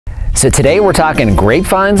So today we're talking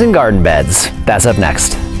grapevines and garden beds. That's up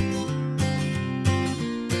next.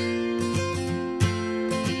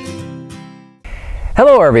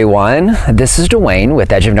 Hello everyone, this is Dwayne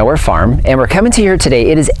with Edge of Nowhere Farm, and we're coming to you here today.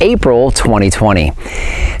 It is April 2020.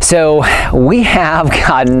 So we have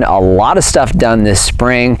gotten a lot of stuff done this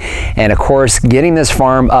spring, and of course getting this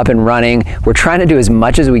farm up and running. We're trying to do as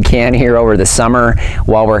much as we can here over the summer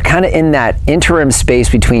while we're kind of in that interim space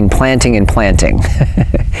between planting and planting.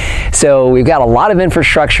 So we've got a lot of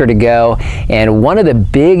infrastructure to go, and one of the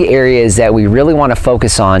big areas that we really want to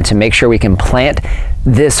focus on to make sure we can plant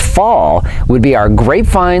this fall would be our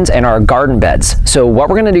grapevines and our garden beds. So what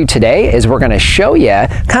we're going to do today is we're going to show you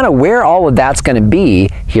kind of where all of that's going to be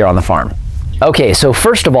here on the farm. Okay, so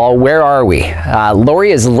first of all, where are we?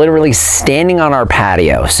 Lori is literally standing on our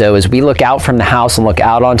patio. So as we look out from the house and look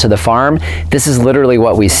out onto the farm, this is literally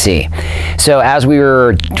what we see. So as we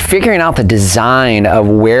were figuring out the design of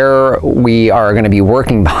where we are going to be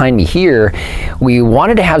working behind me here, we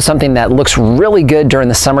wanted to have something that looks really good during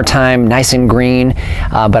the summertime, nice and green,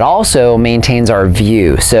 but also maintains our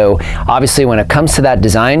view. So obviously when it comes to that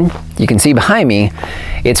design, you can see behind me,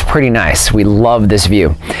 it's pretty nice. We love this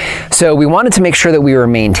view. So we wanted to make sure that we were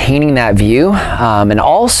maintaining that view and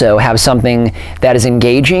also have something that is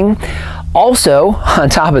engaging. Also, on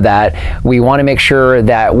top of that, we want to make sure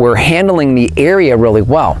that we're handling the area really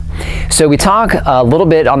well. So we talk a little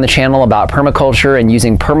bit on the channel about permaculture and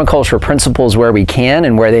using permaculture principles where we can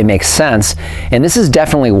and where they make sense, and this is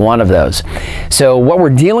definitely one of those. So what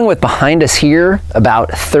we're dealing with behind us here,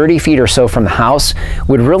 about 30 feet or so from the house,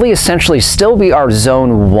 would really essentially still be our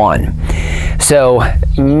zone 1. So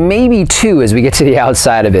maybe 2 as we get to the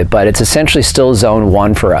outside of it, but it's essentially still zone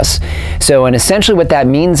 1 for us. So, and essentially what that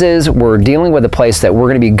means is we're dealing with a place that we're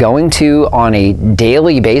going to be going to on a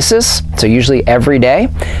daily basis, so usually every day,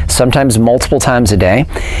 sometimes multiple times a day.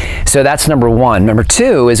 So that's number 1. Number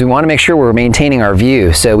 2 is we want to make sure we're maintaining our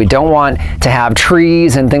view. So we don't want to have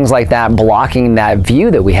trees and things like that blocking that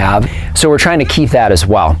view that we have. So we're trying to keep that as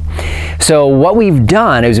well. So what we've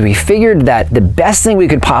done is we figured that the best thing we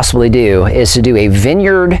could possibly do is to do a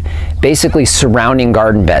vineyard basically surrounding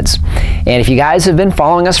garden beds. And if you guys have been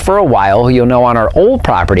following us for a while, you'll know on our old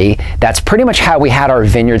property, that's pretty much how we had our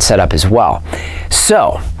vineyard set up as well.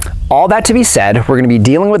 So all that to be said, we're going to be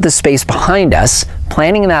dealing with the space behind us,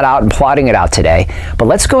 planning that out and plotting it out today. But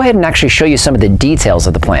let's go ahead and actually show you some of the details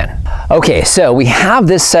of the plan. Okay, so we have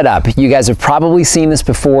this set up. You guys have probably seen this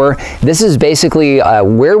before. This is basically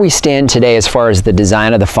where we stand today as far as the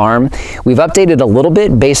design of the farm. We've updated a little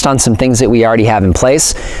bit based on some things that we already have in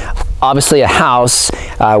place. Obviously a house,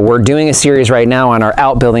 we're doing a series right now on our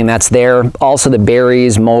outbuilding that's there. Also the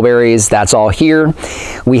berries, mulberries, that's all here.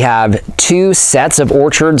 We have 2 sets of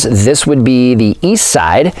orchards. This would be the east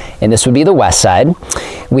side and this would be the west side.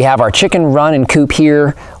 We have our chicken run and coop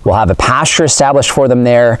here. We'll have a pasture established for them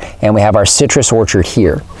there, and we have our citrus orchard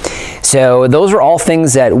here. So those are all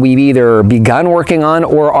things that we've either begun working on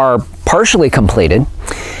or are partially completed.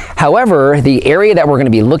 However, the area that we're going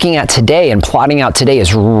to be looking at today and plotting out today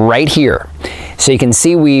is right here. So you can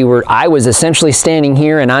see I was essentially standing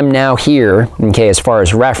here and I'm now here, okay, as far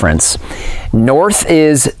as reference. North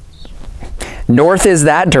is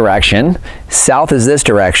that direction, south is this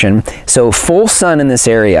direction, so full sun in this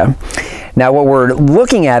area. Now what we're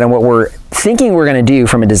looking at and what we're thinking we're going to do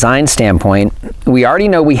from a design standpoint, we already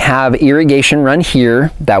know we have irrigation run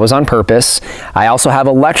here. That was on purpose. I also have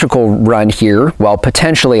electrical run here, well,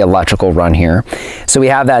 potentially electrical run here. So we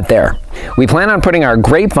have that there. We plan on putting our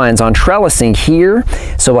grapevines on trellising here.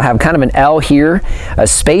 So we'll have kind of an L here, a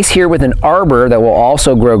space here with an arbor that will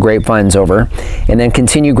also grow grapevines over, and then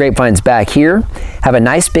continue grapevines back here. Have a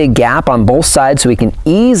nice big gap on both sides so we can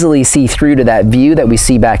easily see through to that view that we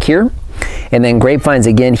see back here. And then grapevines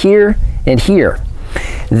again here and here.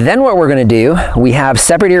 Then what we're going to do, we have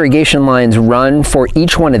separate irrigation lines run for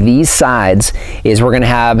each one of these sides, is we're going to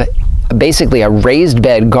have basically a raised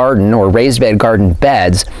bed garden or raised bed garden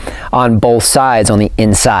beds on both sides on the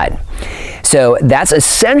inside. So that's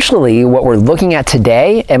essentially what we're looking at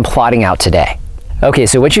today and plotting out today. Okay,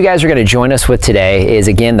 so what you guys are going to join us with today is,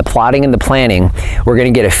 again, the plotting and the planning. We're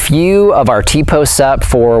going to get a few of our T-posts up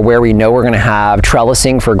for where we know we're going to have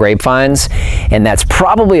trellising for grapevines, and that's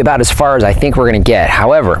probably about as far as I think we're going to get.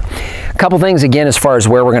 However, couple things again as far as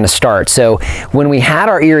where we're going to start. So when we had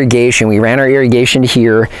our irrigation, we ran our irrigation to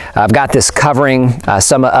here. I've got this covering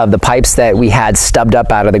some of the pipes that we had stubbed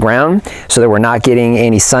up out of the ground so that we're not getting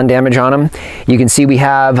any sun damage on them. You can see we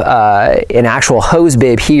have an actual hose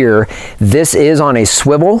bib here. This is on a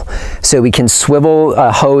swivel, so we can swivel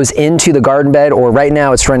a hose into the garden bed, or right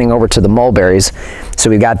now it's running over to the mulberries. So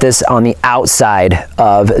we've got this on the outside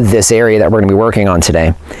of this area that we're going to be working on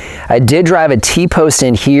today. I did drive a T-post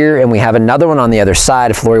in here, and we have another one on the other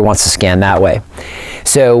side if Lori wants to scan that way.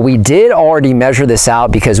 So we did already measure this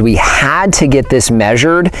out because we had to get this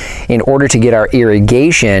measured in order to get our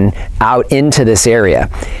irrigation out into this area.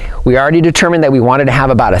 We already determined that we wanted to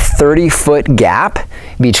have about a 30-foot gap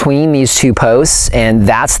between these two posts, and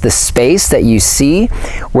that's the space that you see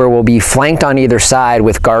where we'll be flanked on either side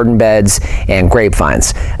with garden beds and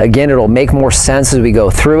grapevines. Again, it'll make more sense as we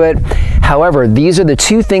go through it. However, these are the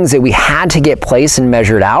two things that we had to get placed and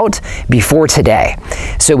measured out before today.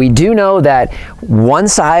 So we do know that one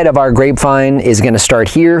side of our grapevine is going to start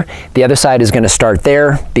here, the other side is going to start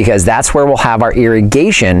there, because that's where we'll have our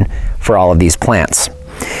irrigation for all of these plants.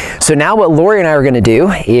 So now what Lori and I are going to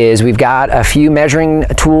do is we've got a few measuring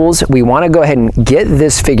tools. We want to go ahead and get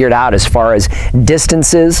this figured out as far as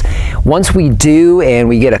distances. Once we do and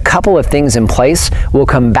we get a couple of things in place, we'll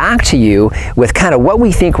come back to you with kind of what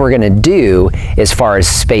we think we're going to do as far as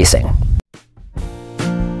spacing.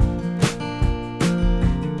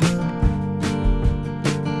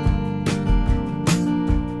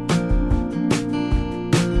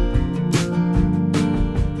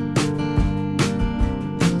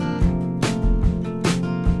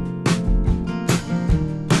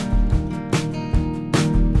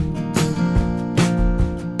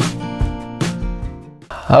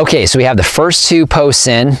 Okay, so we have the first two posts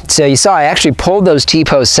in. So you saw I actually pulled those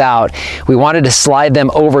T-posts out. We wanted to slide them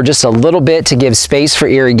over just a little bit to give space for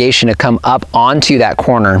irrigation to come up onto that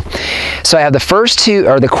corner. So I have the first two,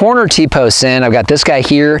 or the corner T-posts in. I've got this guy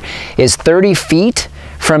here is 30 feet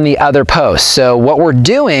from the other post. So what we're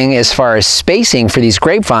doing as far as spacing for these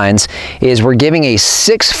grapevines is we're giving a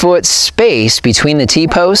 6-foot space between the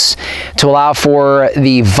T-posts to allow for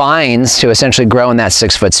the vines to essentially grow in that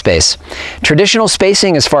 6-foot space. Traditional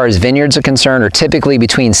spacing as far as vineyards are concerned are typically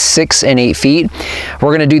between 6 and 8 feet.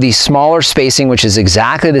 We're gonna do the smaller spacing, which is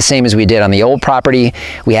exactly the same as we did on the old property.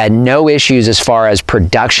 We had no issues as far as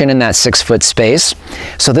production in that 6-foot space.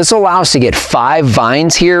 So this will allow us to get 5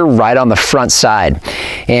 vines here right on the front side.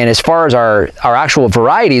 And as far as our actual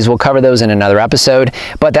varieties, we'll cover those in another episode,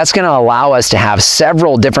 but that's going to allow us to have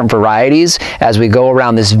several different varieties as we go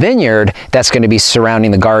around this vineyard that's going to be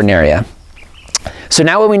surrounding the garden area. So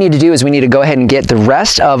now what we need to do is we need to go ahead and get the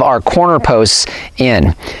rest of our corner posts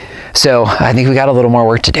in. So I think we got a little more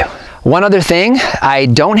work to do. One other thing, I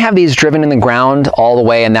don't have these driven in the ground all the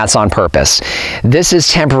way, and that's on purpose. This is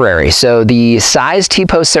temporary. So the size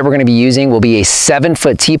T-posts that we're going to be using will be a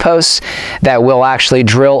 7-foot T-post that will actually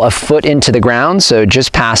drill a foot into the ground, so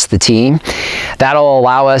just past the T. That'll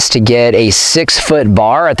allow us to get a 6-foot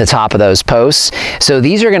bar at the top of those posts. So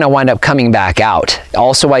these are going to wind up coming back out.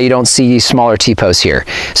 Also why you don't see these smaller T-posts here.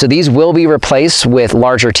 So these will be replaced with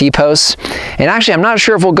larger T-posts. And actually, I'm not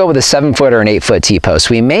sure if we'll go with a 7-foot or an 8-foot T-post.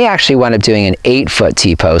 We may actually wind up doing an 8-foot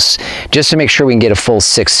T-post just to make sure we can get a full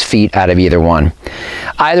 6 feet out of either one.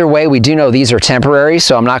 Either way, we do know these are temporary,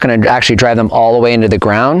 so I'm not going to actually drive them all the way into the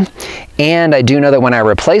ground. And I do know that when I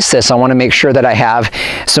replace this, I want to make sure that I have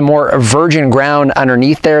some more virgin ground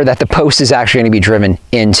underneath there that the post is actually going to be driven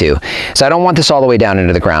into. So I don't want this all the way down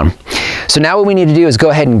into the ground. So now what we need to do is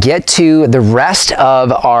go ahead and get to the rest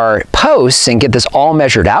of our posts and get this all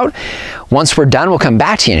measured out. Once we're done, we'll come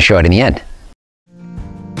back to you and show it in the end.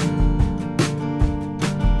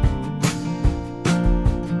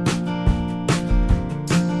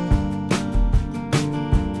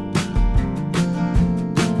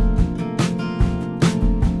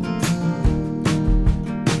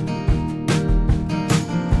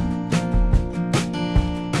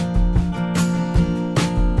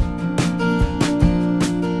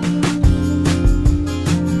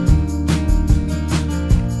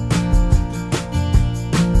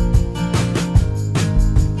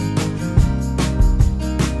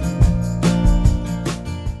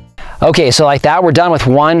 Okay, so like that, we're done with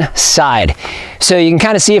one side. So you can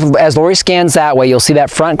kind of see, as Lori scans that way, you'll see that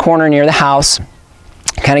front corner near the house.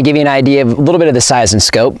 Kind of give you an idea of a little bit of the size and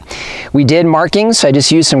scope. We did markings, so I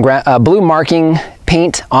just used some blue marking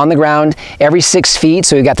paint on the ground every 6 feet.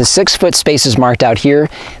 So we've got the 6-foot spaces marked out here.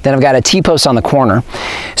 Then I've got a T-post on the corner.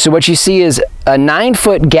 So what you see is a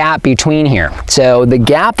 9-foot gap between here. So the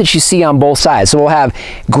gap that you see on both sides. So we'll have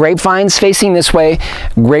grapevines facing this way,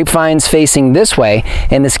 grapevines facing this way,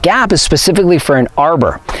 and this gap is specifically for an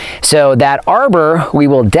arbor. So that arbor, we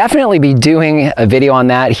will definitely be doing a video on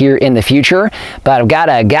that here in the future, but I've got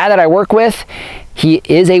a guy that I work with. He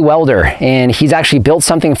is a welder, and he's actually built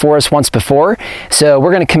something for us once before. So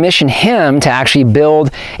we're going to commission him to actually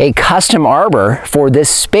build a custom arbor for this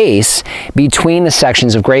space between the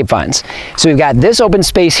sections of grapevines. So we've got this open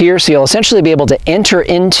space here, so you'll essentially be able to enter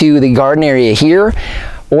into the garden area here,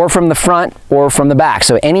 or from the front or from the back.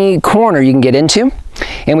 So any corner you can get into.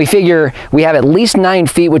 And we figure we have at least 9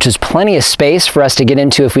 feet, which is plenty of space for us to get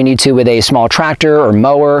into if we need to with a small tractor or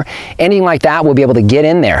mower, anything like that. We'll be able to get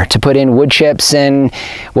in there to put in wood chips, and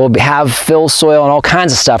we'll have fill soil and all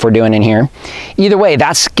kinds of stuff we're doing in here. Either way,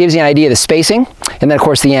 that gives you an idea of the spacing, and then of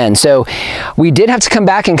course the end. So we did have to come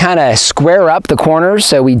back and kind of square up the corners.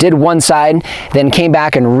 So we did one side, then came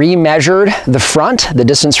back and remeasured the front, the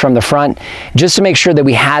distance from the front, just to make sure that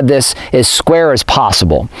we had this as square as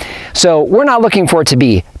possible. So we're not looking for it to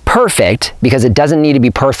be perfect, because it doesn't need to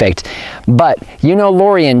be perfect, but you know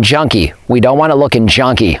Lori and junky, we don't want it looking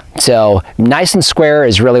junky. So nice and square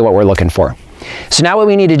is really what we're looking for. So now what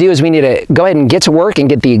we need to do is we need to go ahead and get to work and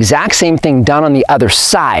get the exact same thing done on the other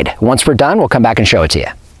side. Once we're done, we'll come back and show it to you.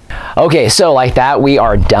 Okay, so like that, we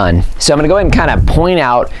are done. So I'm going to go ahead and kind of point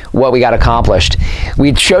out what we got accomplished.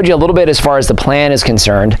 We showed you a little bit as far as the plan is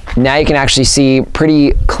concerned. Now you can actually see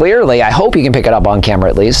pretty clearly, I hope you can pick it up on camera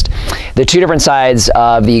at least, the two different sides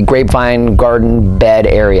of the grapevine garden bed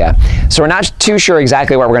area. So we're not too sure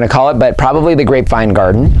exactly what we're going to call it, but probably the grapevine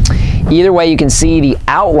garden. Either way, you can see the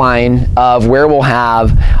outline of where we'll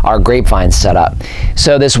have our grapevines set up.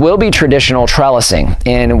 So this will be traditional trellising,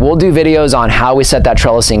 and we'll do videos on how we set that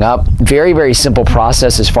trellising up. Very, very simple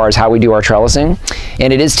process as far as how we do our trellising.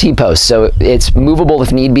 And it is T-post, so it's movable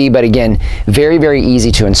if need be, but again, very, very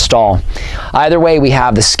easy to install. Either way, we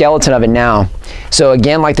have the skeleton of it now. So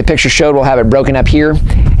again, like the picture showed, we'll have it broken up here.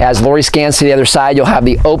 As Lori scans to the other side, you'll have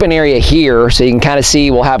the open area here, so you can kind of see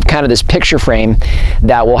we'll have kind of this picture frame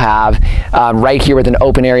that we'll have right here with an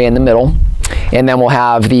open area in the middle. And then we'll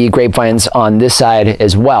have the grapevines on this side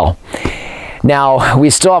as well. Now,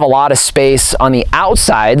 we still have a lot of space on the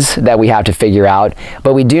outsides that we have to figure out,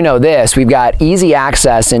 but we do know this, we've got easy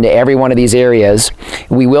access into every one of these areas.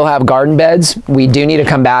 We will have garden beds. We do need to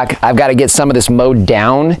come back. I've got to get some of this mowed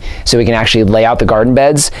down so we can actually lay out the garden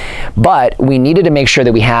beds, but we needed to make sure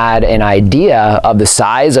that we had an idea of the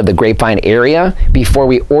size of the grapevine area before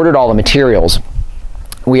we ordered all the materials.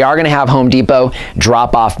 We are going to have Home Depot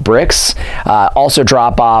drop off bricks, also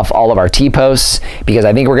drop off all of our T-posts, because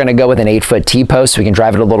I think we're going to go with an 8-foot T-post so we can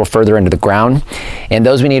drive it a little further into the ground. And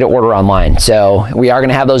those we need to order online. So we are going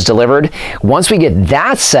to have those delivered. Once we get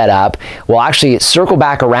that set up, we'll actually circle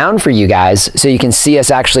back around for you guys so you can see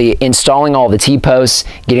us actually installing all the T-posts,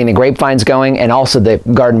 getting the grapevines going, and also the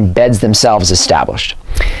garden beds themselves established.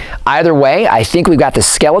 Either way, I think we've got the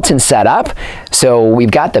skeleton set up, so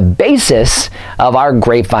we've got the basis of our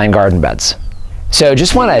grapevine garden beds. So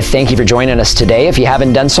just want to thank you for joining us today. If you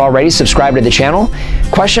haven't done so already, subscribe to the channel.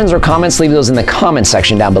 Questions or comments, leave those in the comment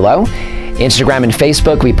section down below. Instagram and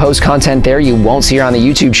Facebook, we post content there you won't see here on the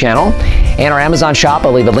YouTube channel. And our Amazon shop,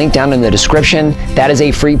 I'll leave a link down in the description. That is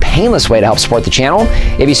a free, painless way to help support the channel.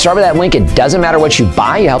 If you start with that link, it doesn't matter what you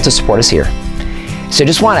buy, you help to support us here. So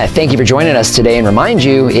just want to thank you for joining us today and remind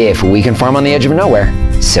you, if we can farm on the edge of nowhere,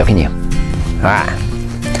 so can you. All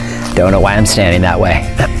right. Don't know why I'm standing that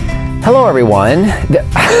way. Hello, everyone.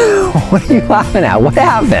 What are you laughing at? What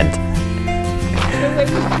happened? When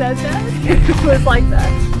you said that, it was like that.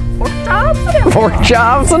 Pork chops and applesauce. Pork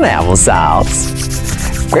chops and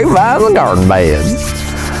applesauce. Grapevines and garden beds.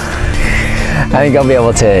 I think I'll be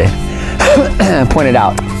able to point it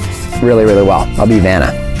out really, really well. I'll be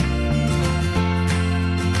Vanna.